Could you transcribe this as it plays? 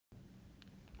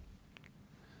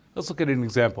Let's look at an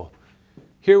example.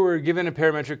 Here we're given a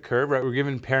parametric curve, right? We're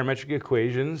given parametric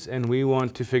equations, and we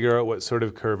want to figure out what sort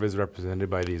of curve is represented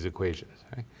by these equations.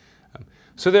 Right?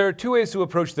 So there are two ways to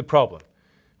approach the problem.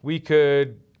 We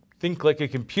could think like a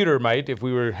computer might if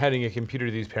we were handing a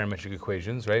computer these parametric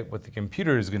equations, right? What the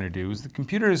computer is going to do is the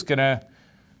computer is going to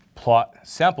plot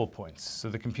sample points. So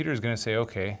the computer is going to say,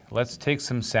 okay, let's take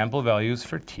some sample values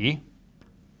for t,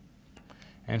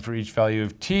 and for each value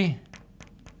of t,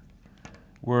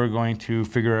 we're going to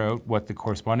figure out what the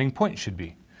corresponding point should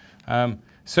be.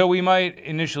 So we might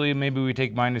initially, maybe we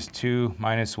take -2,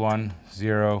 -1,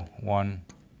 0, 1,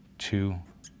 2,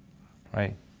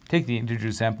 right? Take the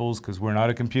integer samples because we're not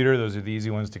a computer. Those are the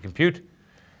easy ones to compute.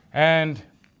 And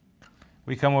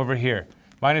we come over here.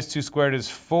 -2 squared is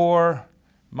 4.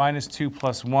 -2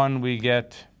 plus 1, we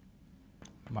get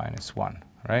 -1,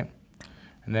 right?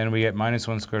 And then we get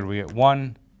 -1 squared, we get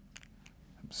 1.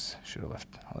 Oops, should have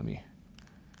left.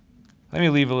 Let me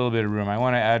leave a little bit of room. I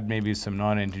want to add maybe some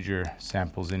non-integer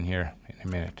samples in here in a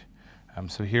minute.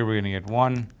 So here we're going to get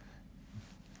 1,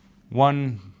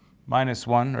 1 minus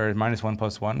 1, or -1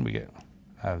 plus 1, we get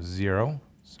 0,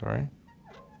 sorry.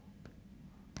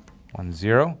 1,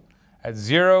 0. At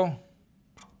 0,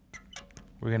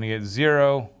 we're going to get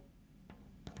 0,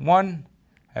 1.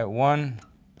 At 1,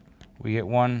 we get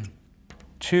 1,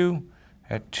 2.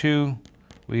 At 2,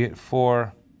 we get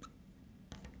 4,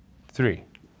 3.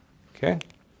 Okay?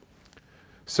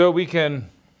 So we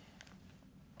can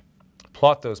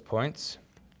plot those points.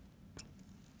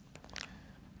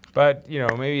 But, you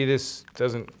know, maybe this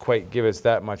doesn't quite give us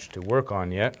that much to work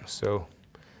on yet. So,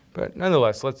 but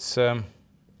nonetheless, let's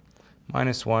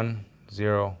 -1,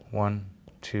 0, 1,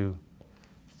 2,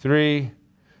 3.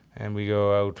 And we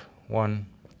go out 1,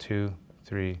 2,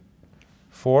 3,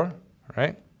 4,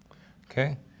 right?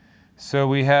 Okay. So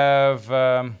we have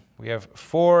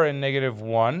 4 and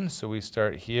 -1, so we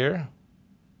start here.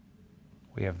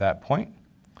 We have that point.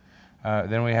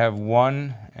 Then we have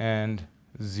 1 and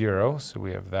 0, so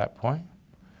we have that point.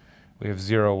 We have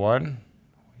 0, 1,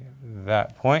 we have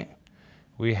that point.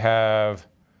 We have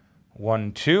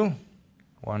 1, 2.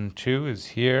 1, 2 is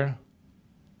here.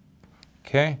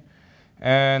 Okay.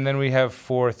 And then we have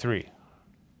 4, 3.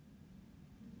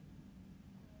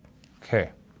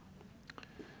 Okay.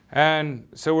 And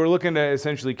so we're looking to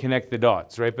essentially connect the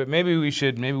dots, right? But maybe we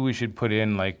should put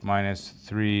in like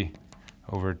 -3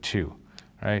 over 2,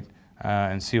 right?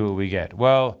 And see what we get.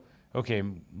 Well, okay,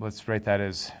 let's write that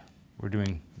as we're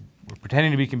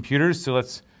pretending to be computers, so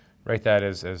let's write that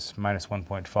as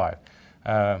 -1.5.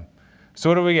 So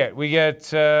what do we get? We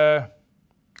get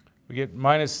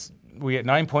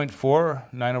 9.4,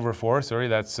 9 over 4. Sorry,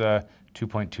 that's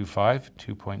 2.25,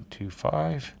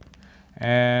 2.25,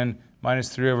 and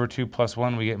 -3 over 2 plus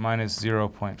 1, we get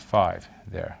 -0.5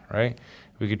 there, right?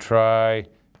 We could try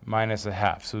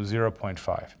 -0.5, so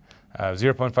 0.5.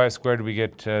 0.5 squared, we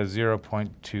get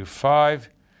 0.25,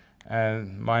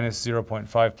 and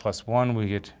 -0.5 plus 1, we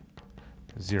get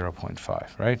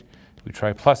 0.5, right? We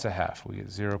try +0.5, we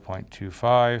get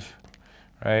 0.25,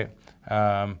 right?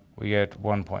 We get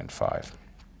 1.5.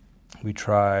 We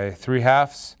try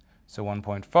 3/2, so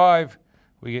 1.5,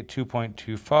 we get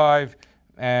 2.25,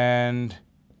 and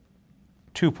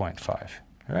 2.5,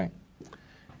 right?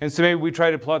 And so maybe we try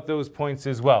to plot those points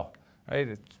as well,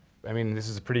 right? I mean, this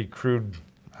is a pretty crude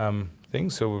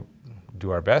thing, so we'll do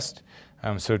our best.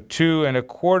 So 2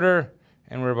 1/4,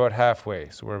 and we're about halfway,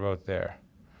 so we're about there,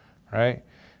 right?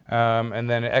 And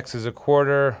then x is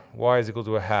 1/4, y is equal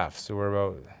to 1/2, so we're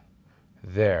about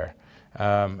there.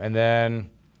 And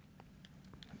then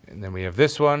we have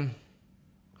this one,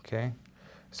 okay?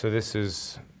 So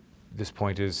this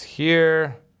point is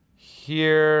here,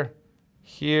 here,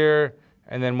 here,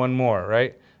 and then one more,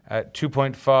 right? At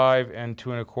 2.5 and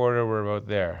 2 1/4, we're about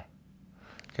there,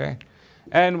 okay?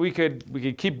 And we could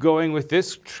keep going with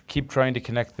this, keep trying to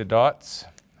connect the dots.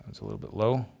 That was a little bit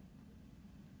low,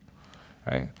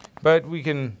 right? But we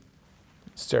can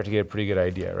start to get a pretty good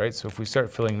idea, right? So if we start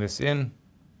filling this in,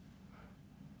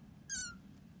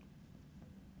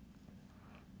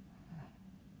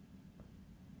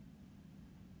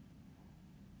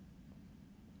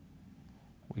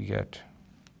 we get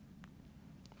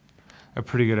a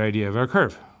pretty good idea of our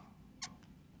curve.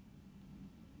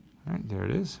 All right, there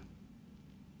it is.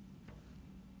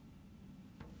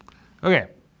 Okay.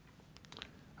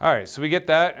 All right, so we get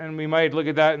that, and we might look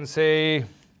at that and say,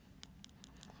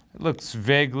 it looks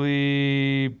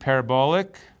vaguely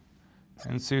parabolic.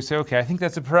 And so you say, okay, I think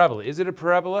that's a parabola. Is it a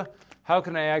parabola? How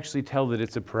can I actually tell that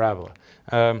it's a parabola?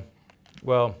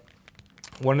 Well,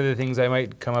 one of the things I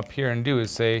might come up here and do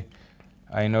is say,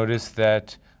 I notice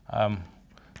that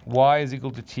y is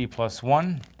equal to t plus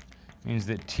 1 means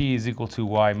that t is equal to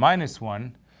y minus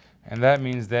 1, and that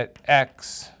means that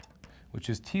x, which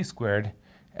is t squared,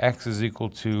 x is equal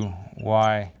to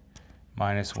y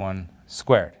minus 1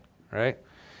 squared, right?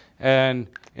 And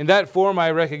in that form,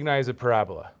 I recognize a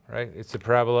parabola, right? It's a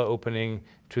parabola opening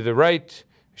to the right,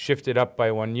 shifted up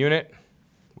by 1 unit,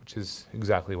 which is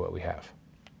exactly what we have.